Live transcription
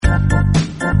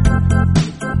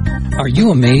Are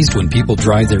you amazed when people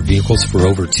drive their vehicles for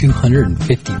over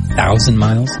 250,000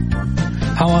 miles?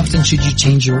 How often should you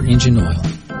change your engine oil?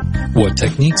 What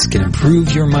techniques can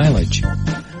improve your mileage?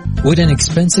 Would an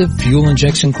expensive fuel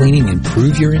injection cleaning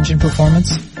improve your engine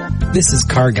performance? This is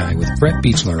Car Guy with Brett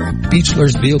Beechler of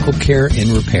Beechler's Vehicle Care and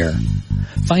Repair.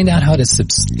 Find out how to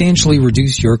substantially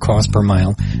reduce your cost per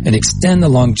mile and extend the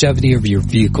longevity of your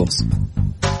vehicles.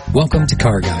 Welcome to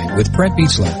Car Guy with Brett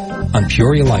Beechler on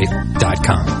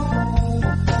PeoriaLife.com.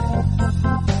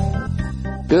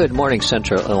 Good morning,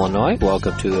 Central Illinois.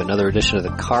 Welcome to another edition of the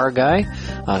Car Guy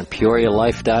on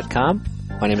PeoriaLife.com.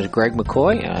 My name is Greg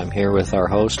McCoy, and I'm here with our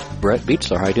host, Brett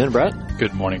Beechler. How you doing, Brett?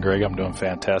 Good morning, Greg. I'm doing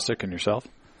fantastic. And yourself?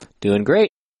 Doing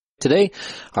great. Today,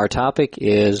 our topic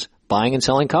is buying and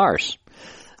selling cars.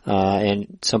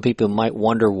 And some people might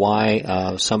wonder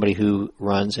why somebody who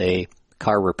runs a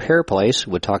car repair place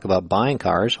would talk about buying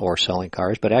cars or selling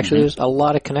cars, but actually there's a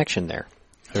lot of connection there.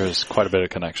 There's quite a bit of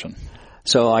connection.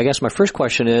 So I guess my first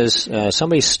question is,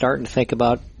 somebody's starting to think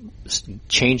about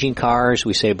changing cars.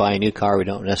 We say buy a new car. We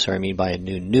don't necessarily mean buy a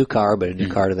new car, but a new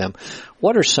car to them.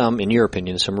 What are some, in your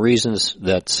opinion, some reasons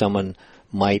that someone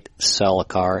might sell a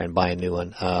car and buy a new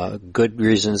one? Good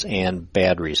reasons and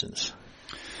bad reasons.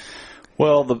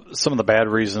 Well, some of the bad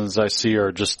reasons I see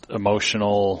are just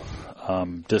emotional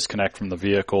disconnect from the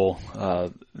vehicle.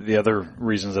 The other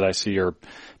reasons that I see are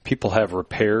people have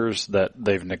repairs that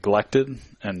they've neglected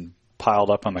and piled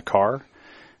up on the car.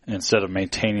 Instead of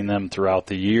maintaining them throughout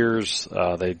the years,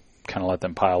 they kind of let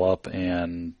them pile up,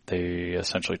 and they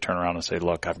essentially turn around and say,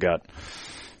 look, I've got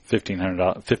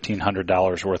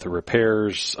 $1,500 worth of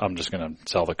repairs. I'm just going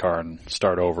to sell the car and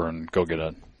start over and go get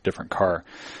a different car.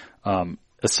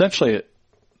 Essentially,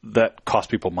 that costs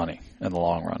people money in the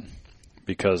long run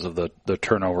because of the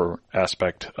turnover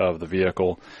aspect of the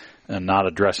vehicle and not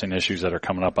addressing issues that are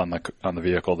coming up on the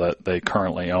vehicle that they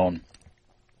currently own.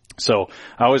 So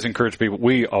we always encourage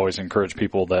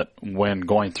people that when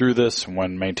going through this,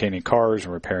 when maintaining cars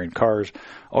and repairing cars,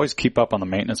 always keep up on the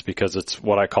maintenance, because it's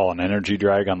what I call an energy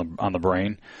drag on the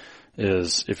brain.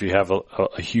 Is if you have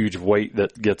a huge weight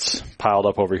that gets piled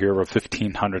up over here of a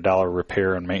 $1,500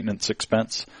 repair and maintenance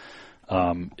expense,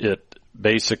 it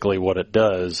basically what it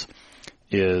does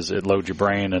is it loads your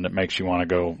brain and it makes you want to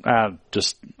go, I'm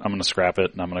going to scrap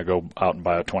it and I'm going to go out and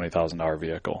buy a $20,000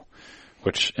 vehicle,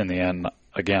 which in the end,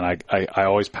 again, I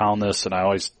always pound this and I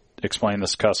always explain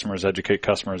this to customers, educate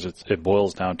customers. It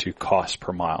boils down to cost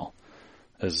per mile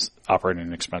as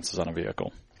operating expenses on a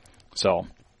vehicle. So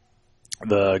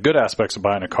the good aspects of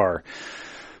buying a car,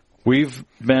 we've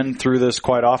been through this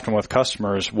quite often with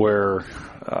customers where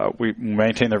we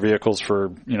maintain their vehicles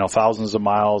for thousands of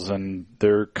miles, and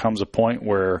there comes a point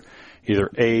where either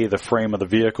the frame of the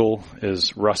vehicle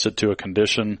is rusted to a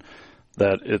condition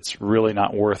that it's really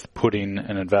not worth putting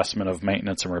an investment of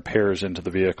maintenance and repairs into the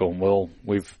vehicle. And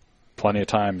we've plenty of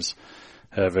times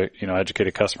have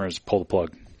educated customers, pull the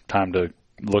plug, time to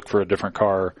look for a different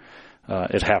car.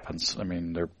 It happens. I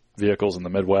mean, they're vehicles in the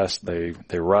Midwest, they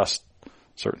rust.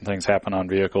 Certain things happen on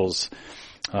vehicles.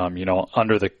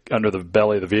 Under the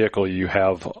belly of the vehicle, you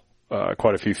have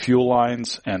quite a few fuel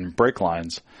lines and brake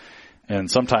lines. And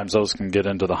sometimes those can get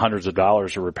into the hundreds of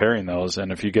dollars of repairing those.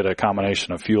 And if you get a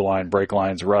combination of fuel line, brake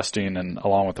lines rusting, and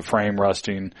along with the frame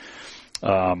rusting,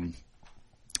 then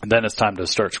it's time to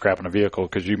start scrapping a vehicle,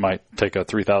 because you might take a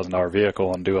 $3,000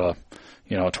 vehicle and do a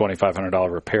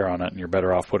 $2,500 repair on it, and you're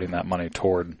better off putting that money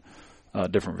toward a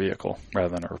different vehicle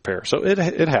rather than a repair. So it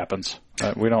happens.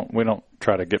 We don't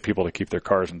try to get people to keep their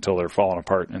cars until they're falling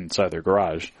apart inside their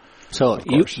garage. So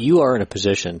you are in a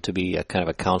position to be a kind of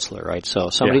a counselor, right? So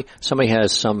somebody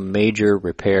has some major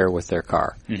repair with their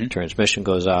car. Transmission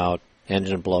goes out,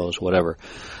 engine blows, whatever.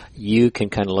 You can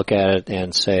kind of look at it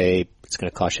and say, it's going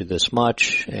to cost you this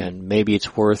much, and maybe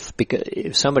it's worth, because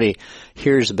if somebody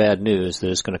hears the bad news that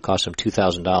it's going to cost them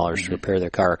 $2,000 to repair their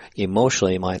car,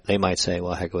 emotionally they might say,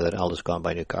 well, heck with it, I'll just go and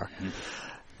buy a new car.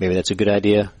 Maybe that's a good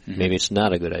idea. Maybe it's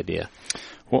not a good idea.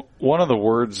 Well, one of the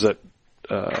words that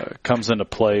comes into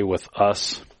play with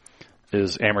us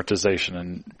is amortization.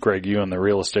 And Greg, you in the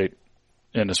real estate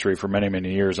industry for many,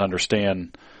 many years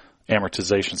understand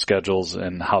amortization schedules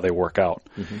and how they work out.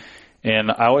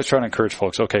 And I always try to encourage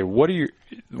folks, okay, one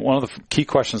of the key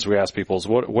questions we ask people is,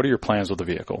 what are your plans with the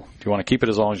vehicle? Do you want to keep it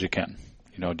as long as you can?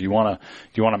 Do you want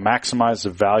to maximize the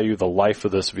value, the life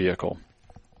of this vehicle?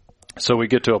 So we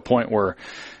get to a point where,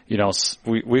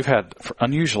 we've had,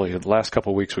 unusually the last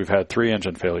couple of weeks, we've had 3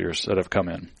 engine failures that have come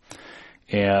in.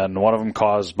 And one of them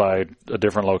caused by a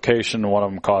different location, one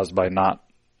of them caused by not,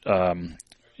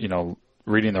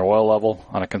 reading their oil level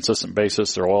on a consistent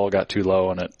basis. Their oil got too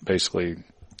low and it basically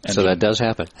So that does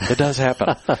happen. It does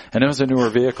happen. And it was a newer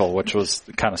vehicle, which was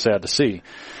kind of sad to see.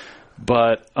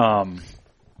 But, that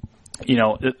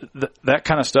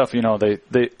kind of stuff, I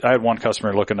had one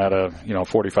customer looking at a,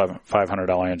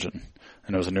 $4,500 engine,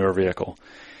 and it was a newer vehicle.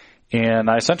 And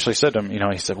I essentially said to him,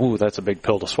 he said, ooh, that's a big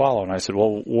pill to swallow. And I said,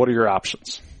 well, what are your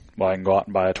options? Well, I can go out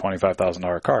and buy a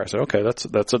 $25,000 car. I said, okay,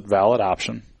 that's a valid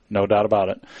option. No doubt about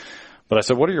it. But I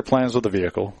said, what are your plans with the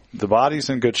vehicle? The body's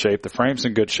in good shape. The frame's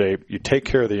in good shape. You take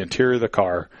care of the interior of the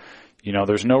car.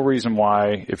 There's no reason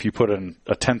why if you put a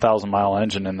 10,000-mile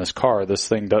engine in this car, this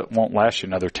thing won't last you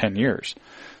another 10 years.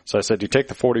 So I said, you take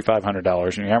the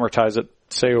 $4,500 and you amortize it,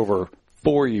 say, over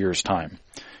 4 years' time.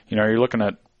 You're looking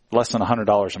at less than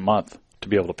 $100 a month to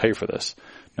be able to pay for this.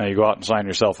 Now you go out and sign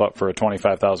yourself up for a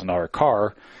 $25,000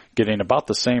 car, getting about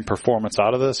the same performance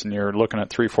out of this, and you're looking at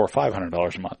 $300, $400,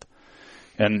 $500 a month.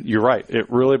 And you're right. It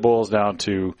really boils down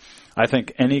to, I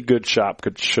think any good shop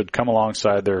should come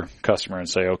alongside their customer and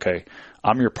say, okay,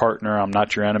 I'm your partner. I'm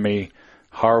not your enemy.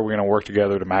 How are we going to work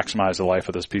together to maximize the life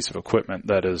of this piece of equipment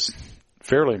that is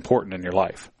fairly important in your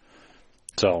life?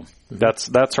 So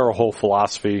that's our whole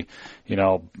philosophy.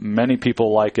 Many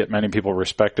people like it. Many people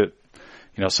respect it.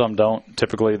 Some don't.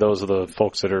 Typically, those are the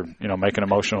folks that are, making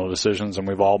emotional decisions, and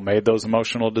we've all made those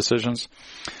emotional decisions.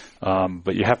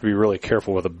 But you have to be really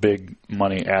careful with a big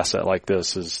money asset like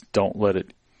this is don't let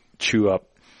it chew up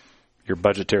your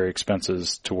budgetary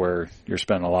expenses to where you're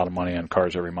spending a lot of money on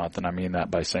cars every month. And I mean that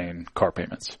by saying car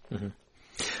payments. Mm-hmm.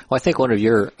 Well, I think one of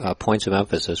your points of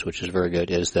emphasis, which is very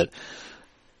good, is that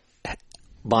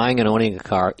buying and owning a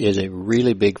car is a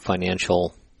really big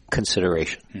financial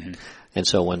consideration. Mm-hmm. And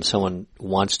so when someone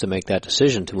wants to make that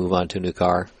decision to move on to a new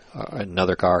car,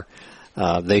 another car,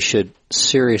 they should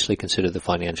seriously consider the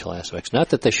financial aspects. Not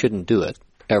that they shouldn't do it,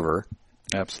 ever.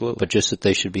 Absolutely. But just that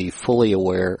they should be fully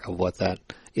aware of what that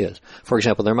is. For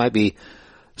example, there might be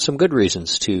some good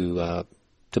reasons to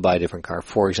buy a different car.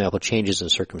 For example, changes in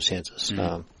circumstances.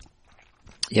 Mm-hmm.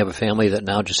 You have a family that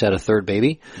now just had a third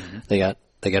baby. Mm-hmm. They got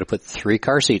to put 3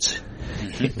 car seats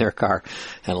mm-hmm. in their car,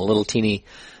 and a little teeny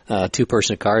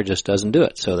 2-person car just doesn't do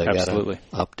it. So they've got to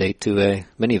update to a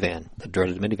minivan, the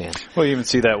dreaded minivan. Well, you even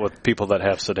see that with people that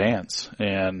have sedans,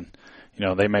 and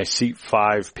they may seat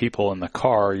 5 people in the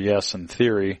car, yes, in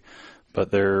theory,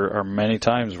 but there are many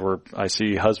times where I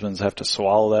see husbands have to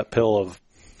swallow that pill of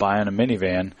buying a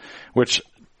minivan, which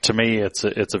to me it's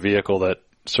a vehicle that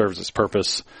serves its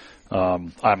purpose.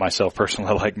 I myself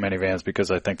personally like minivans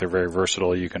because I think they're very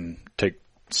versatile. You can take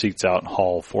seats out and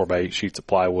haul 4x8 sheets of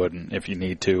plywood, and if you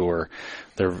need to, or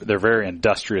they're very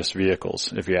industrious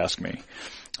vehicles, if you ask me.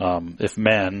 If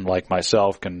men like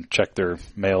myself can check their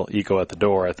male ego at the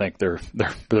door, I think they're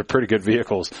pretty good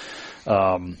vehicles.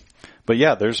 But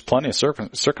yeah, there's plenty of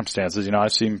circumstances.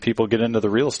 I've seen people get into the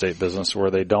real estate business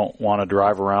where they don't want to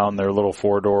drive around their little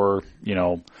 4-door,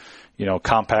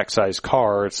 compact sized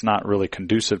car. It's not really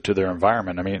conducive to their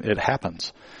environment. I mean, it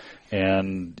happens.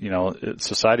 And,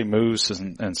 society moves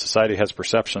and society has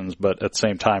perceptions, but at the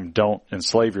same time, don't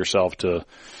enslave yourself to,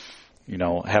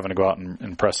 having to go out and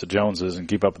impress the Joneses and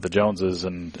keep up with the Joneses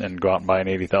and go out and buy an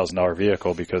 $80,000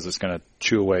 vehicle because it's going to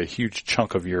chew away a huge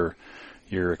chunk of your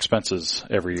expenses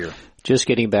every year. Just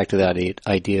getting back to that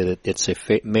idea that it's a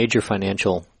major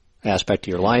financial aspect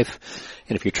of your life.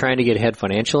 And if you're trying to get ahead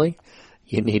financially,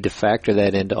 you need to factor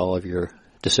that into all of your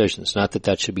decisions. Not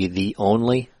that should be the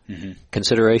only mm-hmm.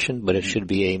 consideration, but it mm-hmm. should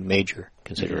be a major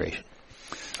consideration.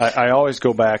 Mm-hmm. I always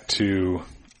go back to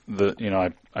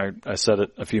I said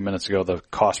it a few minutes ago, the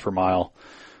cost per mile,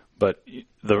 but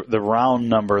the round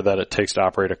number that it takes to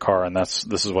operate a car, and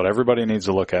this is what everybody needs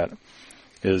to look at,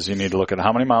 is you need to look at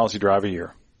how many miles you drive a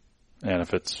year. And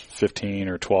if it's 15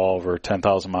 or 12 or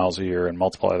 10,000 miles a year and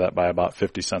multiply that by about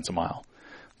 50 cents a mile,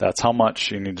 that's how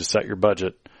much you need to set your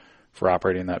budget for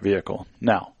operating that vehicle.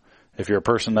 Now, if you're a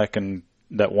person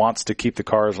that wants to keep the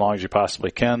car as long as you possibly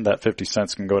can, that 50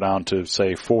 cents can go down to,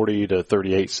 say, 40 to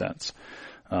 38 cents,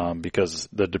 because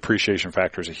the depreciation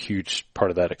factor is a huge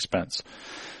part of that expense.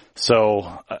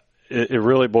 So it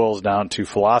really boils down to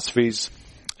philosophies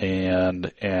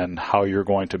and how you're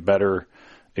going to better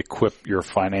equip your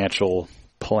financial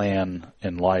plan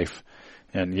in life.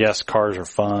 And yes, cars are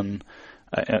fun.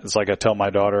 It's like I tell my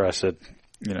daughter, I said,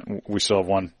 we still have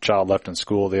one child left in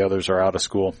school. The others are out of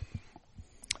school.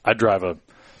 I drive a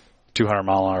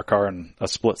 200-mile-an-hour car in a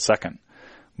split second,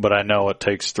 but I know it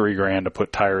takes $3,000 to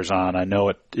put tires on. I know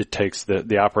it takes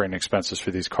the operating expenses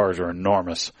for these cars are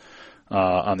enormous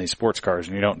on these sports cars,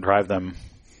 and you don't drive them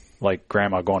like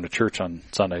grandma going to church on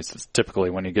Sundays. It's typically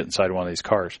when you get inside one of these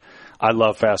cars. I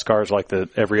love fast cars like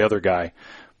every other guy,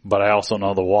 but I also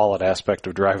know the wallet aspect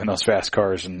of driving those fast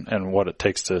cars and what it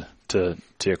takes to to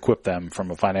equip them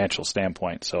from a financial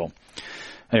standpoint. So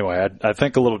anyway, I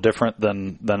think a little different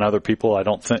than other people. I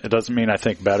don't think, it doesn't mean I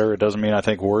think better. It doesn't mean I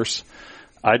think worse.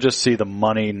 I just see the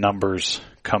money numbers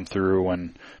come through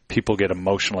when people get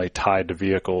emotionally tied to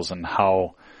vehicles and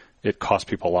how it costs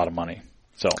people a lot of money.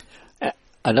 So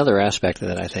another aspect of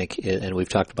that, I think, and we've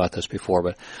talked about this before,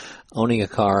 but owning a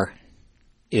car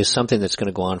is something that's going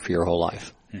to go on for your whole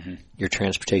life. Mm-hmm. Your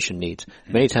transportation needs.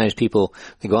 Mm-hmm. Many times people,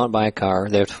 they go out and buy a car,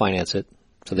 they have to finance it,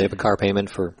 so they have a car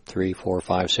payment for 3, 4,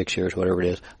 5, 6 years, whatever it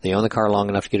is. They own the car long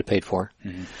enough to get it paid for.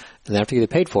 Mm-hmm. And after you get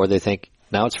it paid for, they think,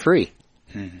 now it's free.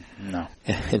 Mm-hmm. No.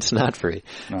 It's not free.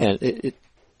 No. And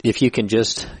if you can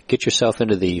just get yourself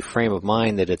into the frame of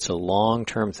mind that it's a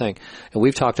long-term thing. And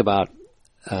we've talked about,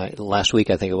 last week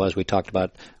I think it was, we talked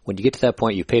about when you get to that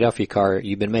point, you paid off your car,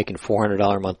 you've been making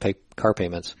 $400 a month car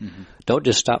payments. Mm-hmm. Don't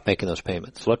just stop making those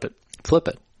payments. Flip it.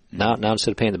 Mm-hmm. Now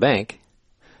instead of paying the bank,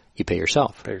 you pay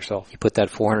yourself. You put that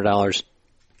 $400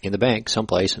 in the bank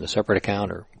someplace in a separate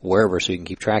account or wherever so you can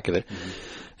keep track of it. Mm-hmm.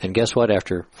 And guess what?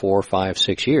 After 4, 5,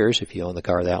 6 years, if you own the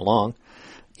car that long,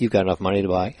 you've got enough money to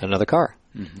buy another car.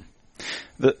 Mm-hmm.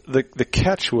 The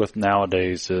catch with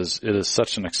nowadays is it is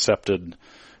such an accepted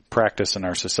practice in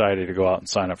our society to go out and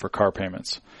sign up for car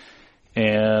payments.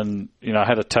 And, I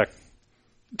had a tech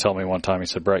tell me one time, he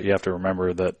said, Brett, you have to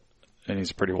remember that, and he's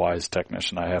a pretty wise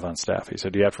technician I have on staff. He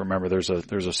said, you have to remember there's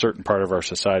a certain part of our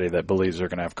society that believes they're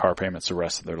going to have car payments the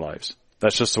rest of their lives.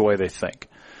 That's just the way they think.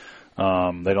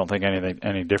 They don't think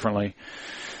any differently.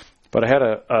 But I had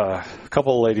a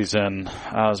couple of ladies in,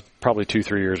 I was probably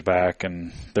 2-3 years back,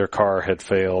 and their car had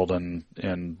failed, and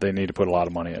they need to put a lot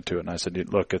of money into it. And I said,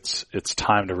 look, it's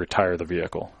time to retire the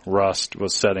vehicle. Rust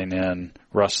was setting in,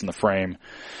 rust in the frame.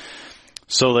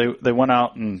 So they went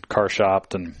out and car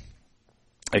shopped, and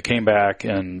they came back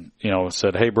and,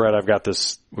 said, hey, Brett,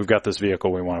 we've got this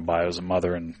vehicle we want to buy. It was a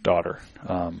mother and daughter.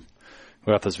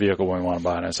 We got this vehicle we want to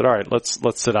buy. And I said, all right, let's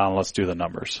sit down and let's do the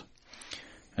numbers.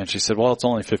 And she said, well, it's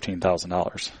only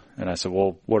 $15,000. And I said,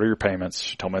 well, what are your payments?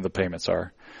 She told me the payments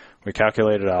are. We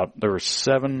calculated out. There were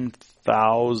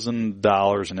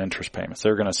 $7,000 in interest payments. They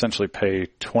were going to essentially pay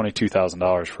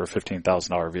 $22,000 for a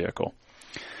 $15,000 vehicle.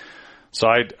 So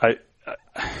I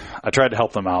tried to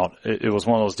help them out. It was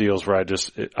one of those deals where I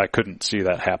couldn't see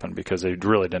that happen because they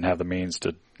really didn't have the means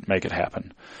to make it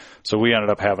happen. So we ended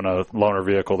up having a loaner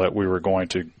vehicle that we were going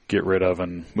to get rid of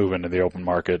and move into the open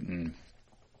market, and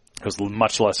it was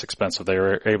much less expensive. They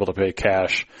were able to pay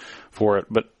cash for it,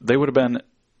 but they would have been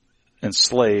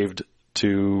enslaved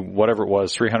to whatever it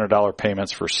was, $300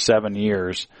 payments for 7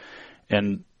 years,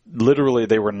 and literally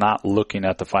they were not looking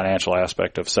at the financial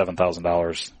aspect of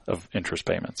 $7,000 of interest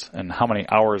payments and how many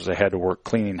hours they had to work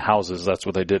cleaning houses. That's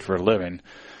what they did for a living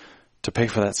to pay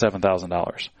for that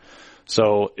 $7,000.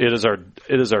 So it is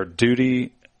our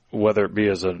duty, whether it be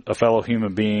as a fellow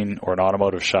human being or an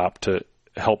automotive shop, to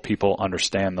help people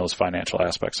understand those financial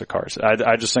aspects of cars.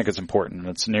 I just think it's important.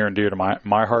 It's near and dear to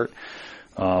my heart.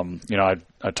 I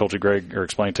told you, Greg, or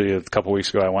explained to you a couple of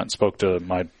weeks ago, I went and spoke to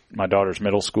my daughter's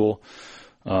middle school.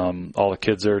 All the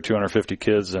kids there, 250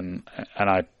 kids, and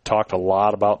I talked a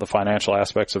lot about the financial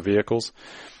aspects of vehicles.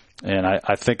 And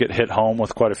I think it hit home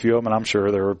with quite a few of them, and I'm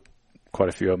sure there were quite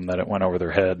a few of them that it went over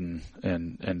their head and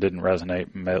didn't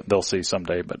resonate. They'll see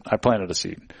someday, but I planted a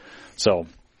seed. So,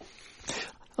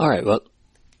 all right. Well,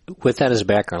 with that as a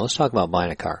background, let's talk about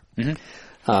buying a car.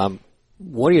 Mm-hmm.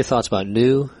 What are your thoughts about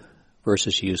new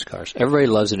versus used cars? Everybody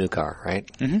loves a new car, right?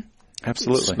 Mm-hmm.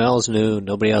 Absolutely. It smells new.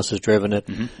 Nobody else has driven it.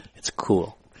 Mm-hmm. It's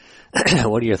cool.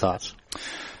 What are your thoughts?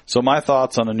 So my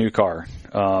thoughts on a new car,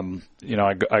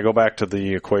 I go back to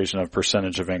the equation of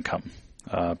percentage of income.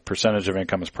 Percentage of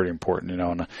income is pretty important,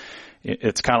 and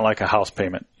it's kind of like a house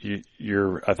payment.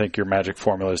 I think your magic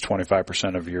formula is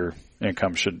 25% of your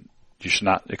income you should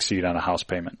not exceed on a house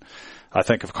payment. I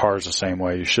think of cars the same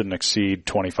way. You shouldn't exceed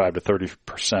 25 to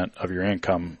 30% of your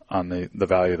income on the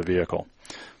value of the vehicle.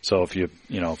 So if you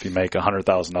make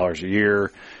 $100,000 a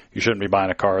year, you shouldn't be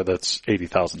buying a car that's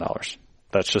 $80,000.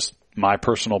 That's just my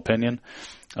personal opinion,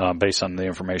 based on the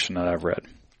information that I've read.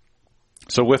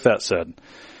 So with that said,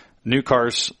 new car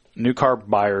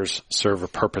buyers serve a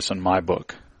purpose in my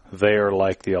book. They are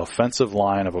like the offensive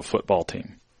line of a football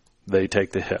team. They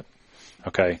take the hit.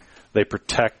 Okay. They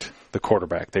protect the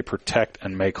quarterback. They protect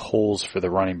and make holes for the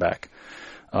running back.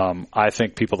 I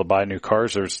think people to buy new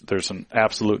cars, there's an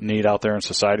absolute need out there in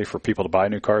society for people to buy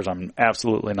new cars. I'm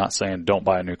absolutely not saying don't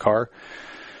buy a new car.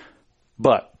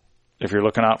 But if you're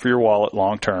looking out for your wallet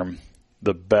long term,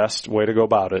 the best way to go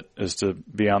about it is to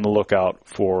be on the lookout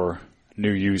for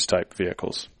new used type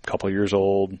vehicles. A couple of years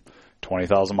old,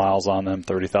 20,000 miles on them,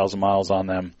 30,000 miles on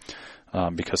them.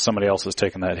 because somebody else has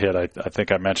taken that hit. I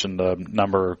think I mentioned the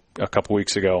number a couple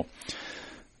weeks ago.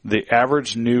 The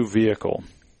average new vehicle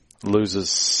loses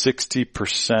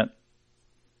 60%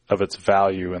 of its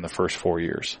value in the first 4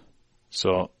 years.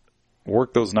 So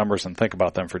work those numbers and think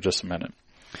about them for just a minute.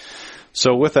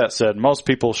 So with that said, most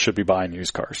people should be buying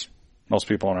used cars. Most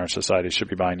people in our society should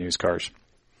be buying used cars.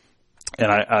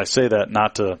 And I say that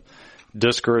not to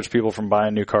discourage people from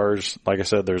buying new cars. Like I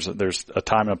said, there's a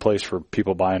time and a place for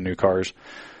people buying new cars.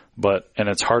 And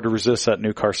it's hard to resist that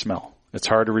new car smell. It's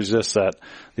hard to resist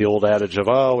the old adage of,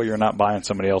 oh, well, you're not buying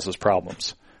somebody else's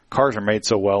problems. Cars are made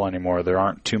so well anymore, there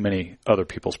aren't too many other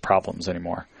people's problems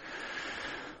anymore.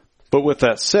 But with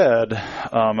that said,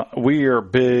 we are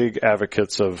big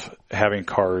advocates of having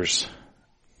cars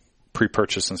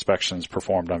pre-purchase inspections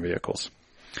performed on vehicles.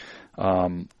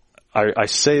 I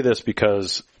say this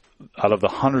because out of the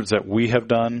hundreds that we have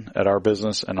done at our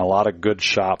business, and a lot of good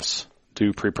shops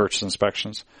do pre-purchase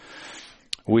inspections,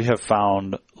 we have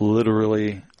found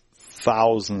literally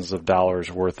thousands of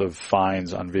dollars worth of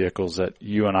fines on vehicles that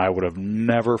you and I would have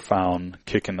never found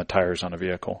kicking the tires on a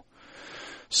vehicle.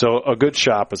 So a good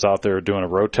shop is out there doing a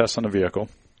road test on a vehicle.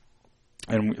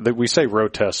 And we say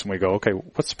road test, and we go, okay,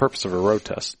 what's the purpose of a road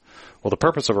test? Well, the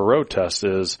purpose of a road test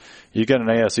is you get an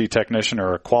ASE technician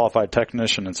or a qualified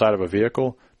technician inside of a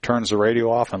vehicle, turns the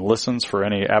radio off, and listens for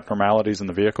any abnormalities in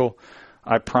the vehicle.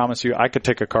 I promise you, I could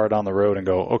take a car down the road and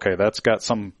go, okay, that's got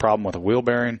some problem with a wheel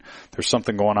bearing. There's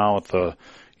something going on with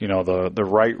the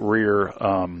right rear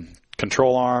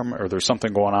control arm, or there's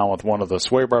something going on with one of the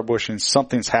sway bar bushings.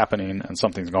 Something's happening and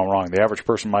something's going wrong. The average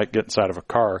person might get inside of a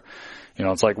car.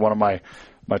 It's like one of my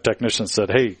technicians said,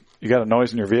 hey, you got a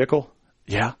noise in your vehicle?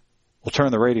 Yeah. Well,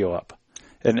 turn the radio up.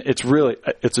 And it's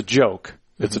a joke.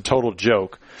 It's a total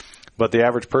joke. But the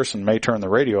average person may turn the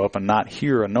radio up and not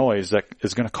hear a noise that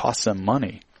is going to cost them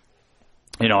money.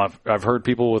 I've heard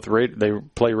people they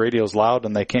play radios loud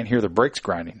and they can't hear the brakes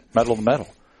grinding, metal to metal.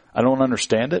 I don't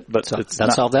understand it, but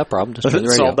solve that problem. Just turn the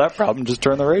radio. Solve that problem. Just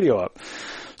turn the radio up.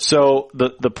 So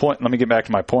the point. Let me get back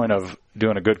to my point of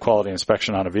doing a good quality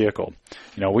inspection on a vehicle.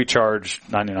 We charge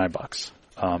 $99.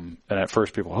 And at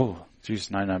first people, oh, geez,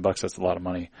 $99, that's a lot of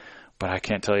money. But I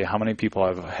can't tell you how many people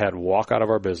I've had walk out of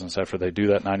our business after they do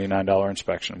that $99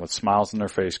 inspection with smiles on their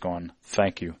face going,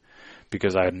 thank you,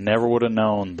 because I never would have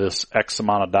known this X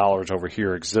amount of dollars over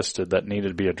here existed that needed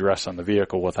to be addressed on the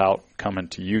vehicle without coming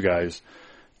to you guys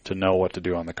to know what to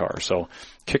do on the car. So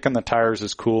kicking the tires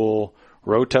is cool.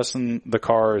 Road testing the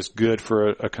car is good for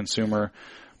a consumer.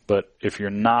 But if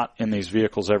you're not in these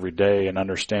vehicles every day and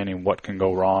understanding what can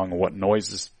go wrong, what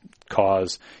noises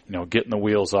cause, getting the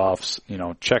wheels off,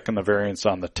 checking the variance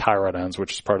on the tie rod ends,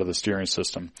 which is part of the steering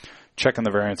system, checking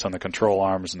the variance on the control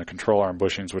arms and the control arm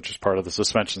bushings, which is part of the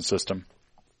suspension system,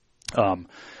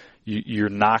 you're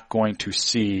not going to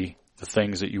see the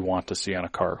things that you want to see on a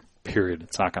car, period.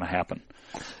 It's not going to happen.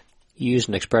 You used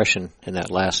an expression in that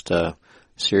last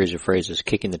series of phrases,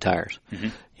 kicking the tires. Mm-hmm.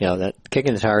 That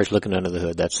kicking the tires, looking under the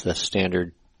hood, that's the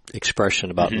standard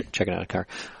expression about checking out a car.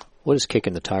 What does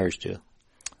kicking the tires do?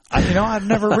 I've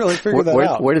never really figured that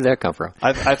out. Where did that come from?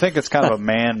 I think it's kind of a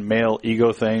male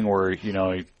ego thing where,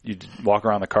 you walk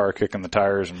around the car kicking the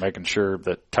tires and making sure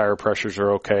that tire pressures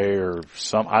are okay or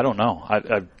I don't know.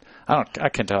 I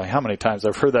can't tell you how many times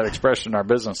I've heard that expression in our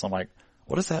business. I'm like,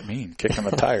 what does that mean, kicking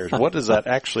the tires? What does that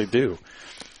actually do?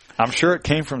 I'm sure it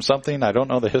came from something. I don't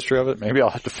know the history of it. Maybe I'll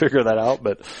have to figure that out,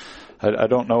 but I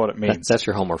don't know what it means. That's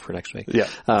your homework for next week. Yeah.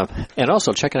 And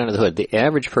also checking under the hood. The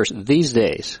average person these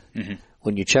days,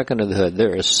 when you check under the hood,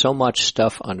 there is so much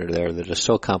stuff under there that is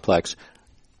so complex.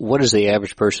 What is the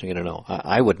average person going to know?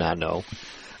 I would not know.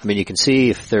 I mean, you can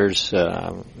see if there's,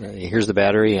 here's the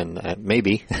battery, and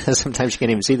maybe sometimes you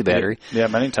can't even see the battery. Yeah,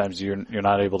 many times you're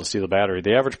not able to see the battery.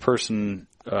 The average person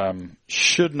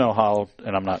should know how,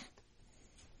 and I'm not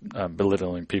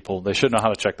belittling people, they should know how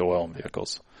to check the oil in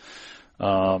vehicles.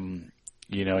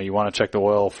 You want to check the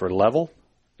oil for level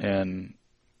and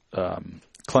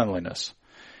cleanliness.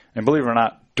 And believe it or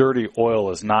not, dirty oil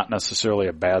is not necessarily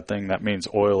a bad thing. That means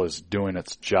oil is doing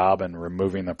its job and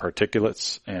removing the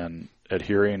particulates and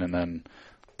adhering, and then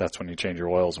that's when you change your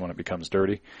oils when it becomes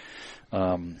dirty.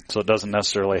 So it doesn't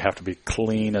necessarily have to be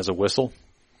clean as a whistle.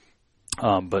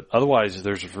 But otherwise,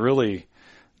 there's really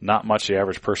not much the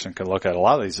average person can look at. A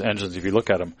lot of these engines, if you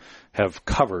look at them, have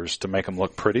covers to make them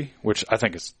look pretty, which I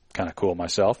think is kind of cool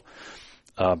myself.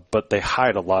 But they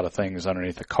hide a lot of things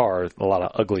underneath the car, a lot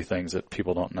of ugly things that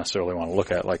people don't necessarily want to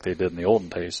look at like they did in the olden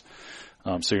days.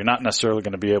 So you're not necessarily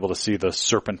going to be able to see the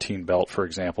serpentine belt, for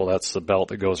example. That's the belt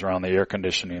that goes around the air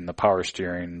conditioning, the power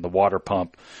steering, the water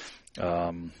pump,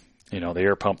 the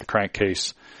air pump, the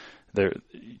crankcase.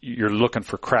 you're looking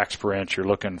for cracks per inch. You're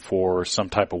looking for some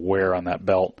type of wear on that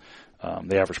belt.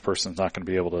 The average person's not going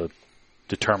to be able to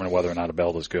determine whether or not a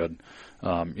belt is good.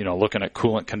 Looking at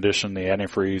coolant condition, the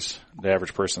antifreeze, the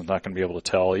average person's not going to be able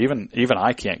to tell. Even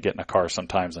I can't get in a car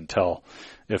sometimes and tell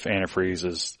if antifreeze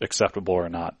is acceptable or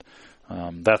not.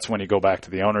 That's when you go back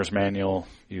to the owner's manual.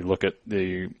 You look at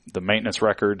the maintenance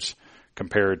records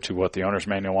compared to what the owner's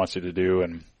manual wants you to do,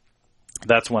 and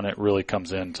that's when it really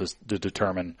comes in to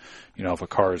determine, if a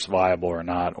car is viable or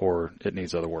not, or it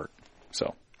needs other work.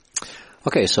 So.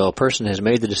 Okay, so a person has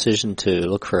made the decision to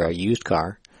look for a used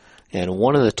car, and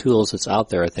one of the tools that's out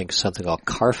there, I think, is something called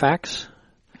Carfax.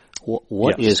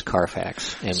 What is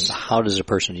Carfax, and how does a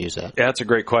person use that? Yeah, that's a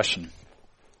great question.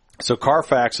 So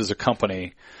Carfax is a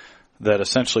company that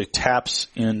essentially taps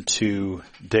into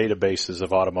databases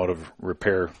of automotive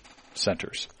repair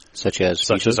centers. Such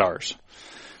as ours.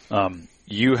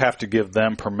 You have to give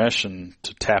them permission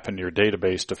to tap into your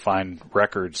database to find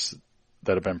records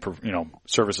that have been,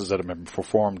 services that have been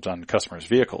performed on customers'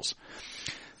 vehicles.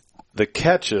 The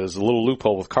catch is, a little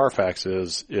loophole with Carfax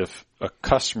is, if a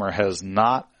customer has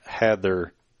not had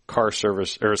their car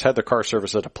service, or has had their car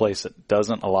service at a place that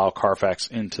doesn't allow Carfax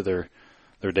into their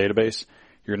database,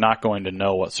 you're not going to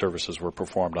know what services were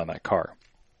performed on that car.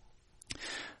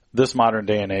 This modern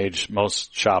day and age,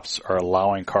 most shops are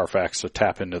allowing Carfax to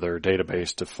tap into their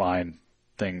database to find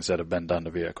things that have been done to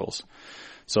vehicles.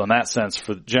 So in that sense,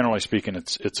 generally speaking,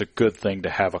 it's a good thing to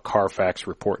have a Carfax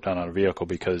report done on a vehicle,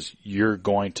 because you're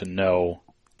going to know,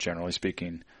 generally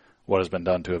speaking, what has been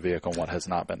done to a vehicle and what has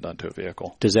not been done to a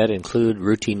vehicle. Does that include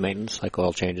routine maintenance, like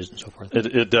oil changes and so forth?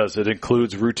 It does. It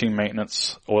includes routine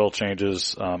maintenance, oil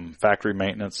changes, factory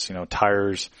maintenance,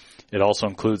 tires. It also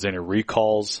includes any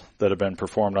recalls that have been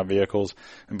performed on vehicles.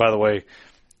 And by the way,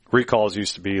 recalls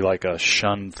used to be like a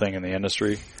shunned thing in the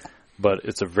industry, but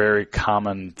it's a very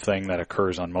common thing that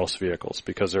occurs on most vehicles,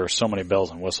 because there are so many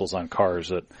bells and whistles on cars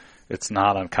that it's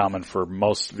not uncommon for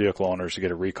most vehicle owners to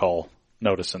get a recall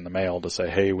notice in the mail to say,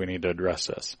 hey, we need to address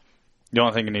this. The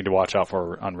only thing you need to watch out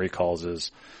for on recalls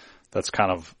is that's kind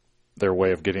of their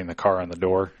way of getting the car in the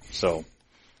door, so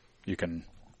you can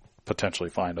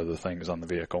potentially find other things on the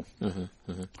vehicle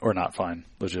or not find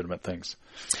legitimate things.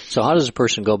 So how does a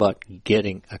person go about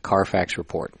getting a Carfax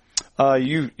report?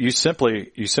 You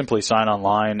simply sign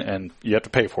online, and you have to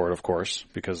pay for it, of course,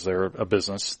 because they're a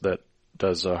business that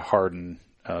does hard and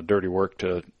dirty work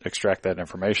to extract that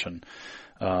information.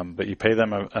 But you pay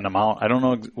them an amount. I don't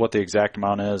know what the exact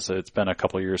amount is. It's been a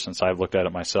couple of years since I've looked at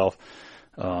it myself.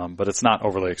 But it's not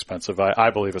overly expensive. I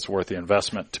believe it's worth the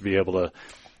investment to be able to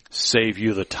save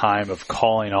you the time of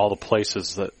calling all the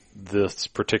places that this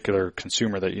particular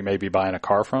consumer that you may be buying a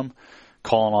car from,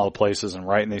 calling all the places and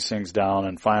writing these things down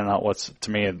and finding out what's,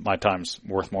 to me, my time's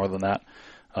worth more than that.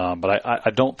 But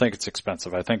I don't think it's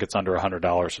expensive. I think it's under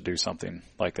 $100 to do something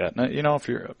like that. Now, if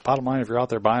you're out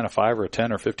there buying a $5,000 or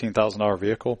 $10,000 or $15,000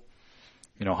 vehicle,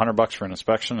 $100 for an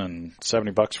inspection and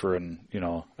 $70 for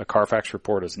a Carfax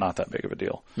report is not that big of a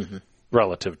deal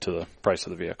relative to the price of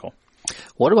the vehicle.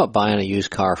 What about buying a used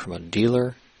car from a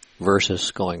dealer versus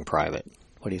going private?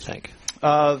 What do you think?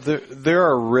 There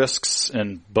are risks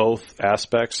in both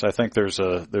aspects. I think there's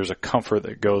a comfort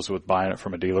that goes with buying it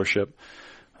from a dealership.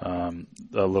 A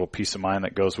little peace of mind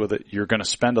that goes with it. You're going to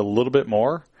spend a little bit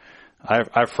more. I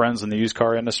have friends in the used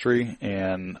car industry,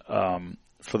 and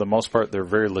for the most part, they're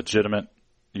very legitimate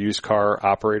used car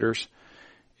operators,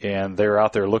 and they're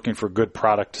out there looking for good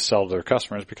product to sell to their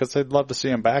customers because they'd love to see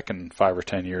them back in 5 or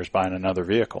 10 years buying another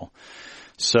vehicle.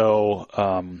 So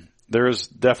there is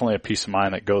definitely a peace of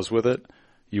mind that goes with it.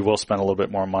 You will spend a little bit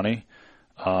more money.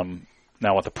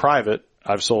 Now with the private,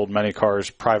 I've sold many cars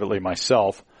privately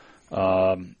myself.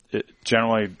 It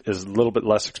generally is a little bit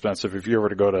less expensive. If you were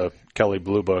to go to Kelley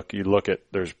Blue Book, you look at,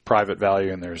 there's private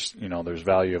value and there's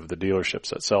value of the dealerships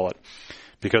that sell it.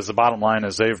 Because the bottom line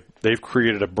is they've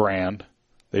created a brand.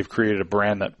 They've created a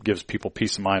brand that gives people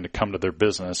peace of mind to come to their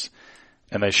business,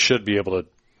 and they should be able to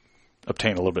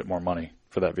obtain a little bit more money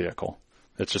for that vehicle.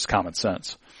 It's just common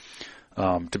sense,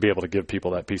 to be able to give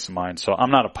people that peace of mind. So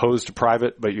I'm not opposed to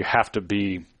private, but you have to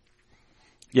be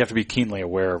keenly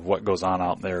aware of what goes on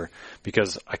out there,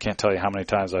 because I can't tell you how many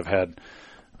times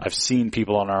I've seen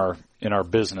people in our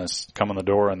business come in the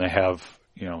door and they have,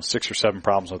 6 or 7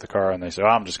 problems with the car, and they say,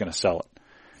 I'm just going to sell it.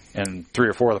 And 3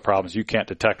 or 4 of the problems you can't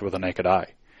detect with a naked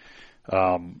eye.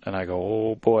 And I go,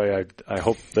 oh boy, I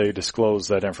hope they disclose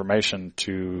that information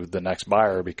to the next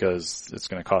buyer, because it's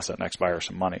going to cost that next buyer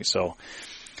some money. So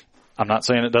I'm not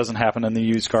saying it doesn't happen in the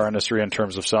used car industry in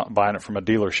terms of buying it from a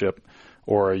dealership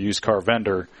or a used car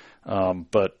vendor,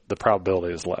 but the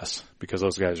probability is less because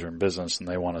those guys are in business and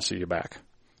they want to see you back.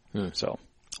 So,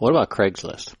 what about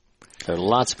Craigslist? There are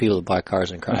lots of people that buy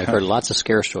cars and cars. I've heard lots of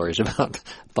scare stories about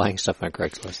buying stuff on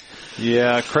Craigslist.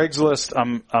 Yeah, Craigslist,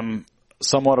 I'm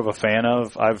somewhat of a fan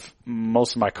of.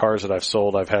 Most of my cars that I've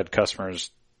sold, I've had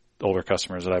older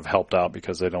customers that I've helped out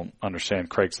because they don't understand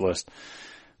Craigslist.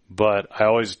 But I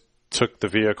always took the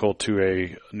vehicle to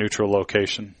a neutral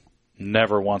location.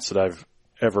 Never once that I've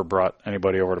ever brought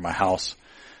anybody over to my house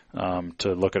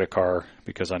to look at a car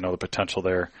because I know the potential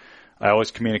there. I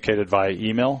always communicated via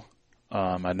email.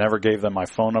 I never gave them my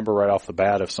phone number right off the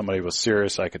bat. If somebody was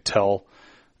serious, I could tell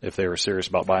if they were serious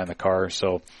about buying the car.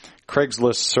 So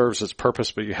Craigslist serves its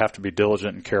purpose, but you have to be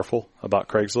diligent and careful about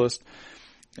Craigslist.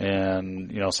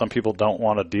 And, some people don't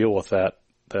want to deal with that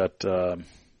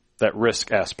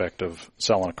risk aspect of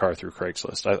selling a car through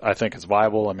Craigslist. I think it's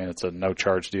viable. I mean, it's a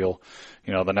no-charge deal.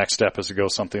 The next step is to go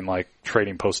something like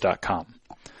tradingpost.com.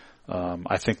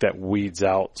 I think that weeds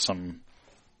out some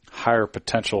higher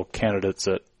potential candidates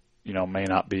that, may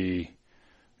not be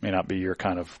your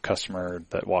kind of customer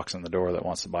that walks in the door that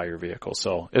wants to buy your vehicle.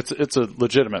 So it's a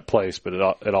legitimate place, but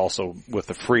it also, with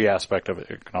the free aspect of it,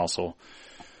 it can also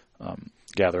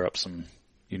gather up some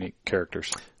unique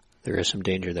characters. There is some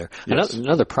danger there. Yes.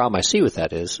 Another problem I see with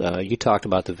that is you talked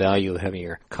about the value of having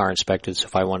your car inspected. So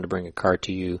if I wanted to bring a car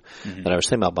to you that I was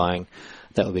thinking about buying,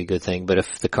 that would be a good thing. But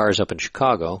if the car is up in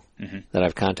Chicago that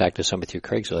I've contacted somebody through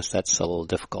Craigslist, that's a little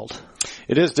difficult.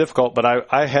 It is difficult, but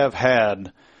I've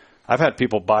had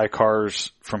people buy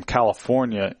cars from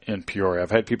California in Peoria.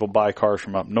 I've had people buy cars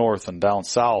from up north and down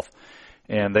south,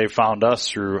 and they found us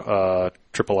through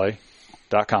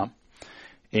AAA.com.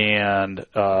 And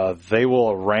they will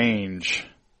arrange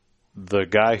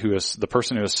the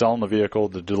person who is selling the vehicle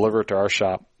to deliver it to our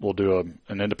shop. We'll do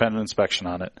an independent inspection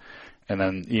on it, and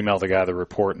then email the guy the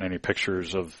report and any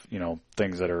pictures of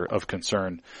things that are of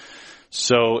concern.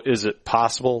 So, is it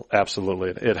possible? Absolutely,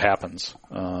 it happens.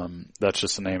 That's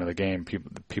just the name of the game.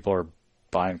 People are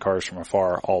buying cars from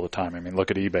afar all the time. I mean,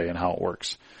 look at eBay and how it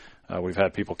works. We've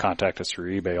had people contact us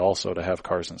through eBay also to have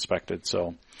cars inspected.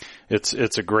 So it's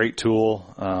a great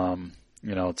tool.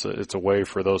 It's a way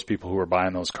for those people who are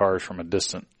buying those cars from a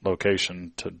distant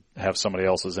location to have somebody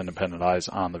else's independent eyes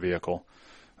on the vehicle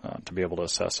to be able to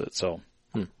assess it. So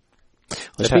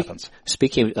it happens.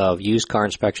 Speaking of used car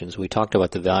inspections, we talked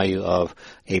about the value of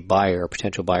a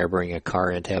potential buyer bringing a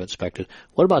car in to have it inspected.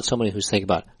 What about somebody who's thinking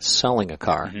about selling a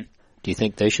car? Do you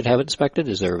think they should have it inspected?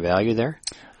 Is there a value there?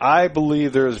 I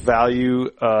believe there is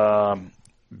value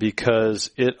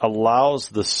because it allows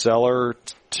the seller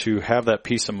to have that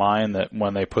peace of mind that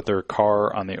when they put their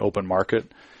car on the open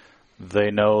market, they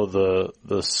know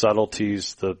the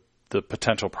subtleties, the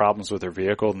potential problems with their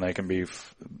vehicle, and they can be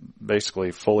basically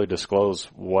fully disclose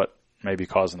what may be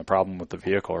causing the problem with the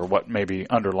vehicle or what may be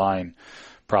underlying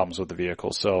problems with the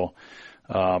vehicle. So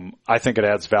I think it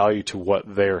adds value to what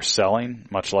they're selling,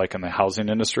 much like in the housing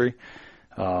industry.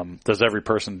 Does every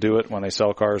person do it when they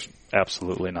sell cars?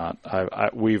 Absolutely not.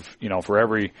 We've, for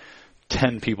every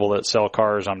 10 people that sell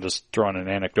cars, I'm just throwing an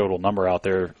anecdotal number out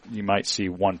there, you might see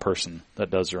one person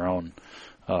that does their own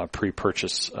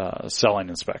pre-purchase selling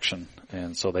inspection,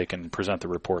 and so they can present the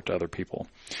report to other people.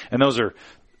 And those are,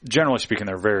 generally speaking,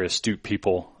 they're very astute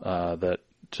people that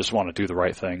just want to do the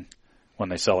right thing when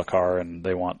they sell a car, and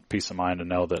they want peace of mind to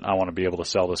know that I want to be able to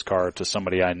sell this car to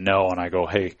somebody I know, and I go,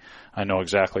 hey, I know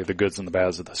exactly the goods and the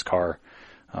bads of this car.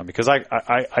 Because I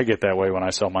get that way when I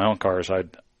sell my own cars. I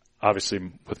obviously,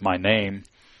 with my name,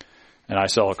 and I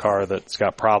sell a car that's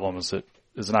got problems, it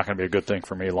is not going to be a good thing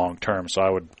for me long term. So I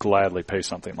would gladly pay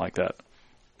something like that.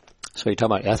 So you're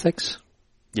talking about ethics?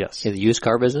 Yes. In the used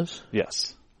car business?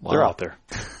 Yes. Wow. They're out there.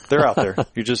 They're out there.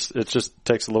 It just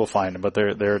takes a little finding, but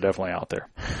they're definitely out there.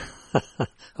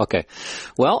 Okay.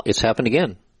 Well, it's happened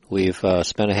again. We've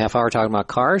spent a half hour talking about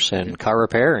cars and car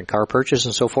repair and car purchase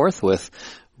and so forth with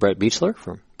Brett Beitzler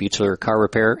from Beitzler Car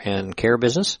Repair and Care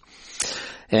Business.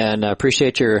 And I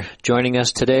appreciate your joining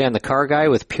us today on The Car Guy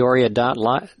with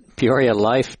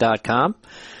PeoriaLife.com.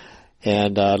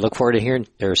 And look forward to hearing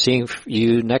or seeing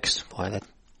you next. Okay.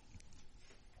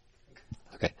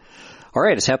 All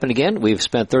right, it's happened again. We've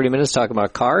spent 30 minutes talking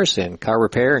about cars and car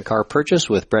repair and car purchase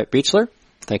with Brett Beitzler.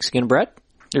 Thanks again, Brett.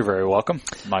 You're very welcome.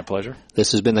 My pleasure.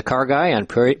 This has been The Car Guy on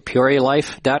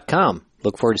PeoriaLife.com.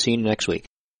 Look forward to seeing you next week.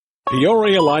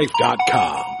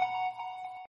 PeoriaLife.com.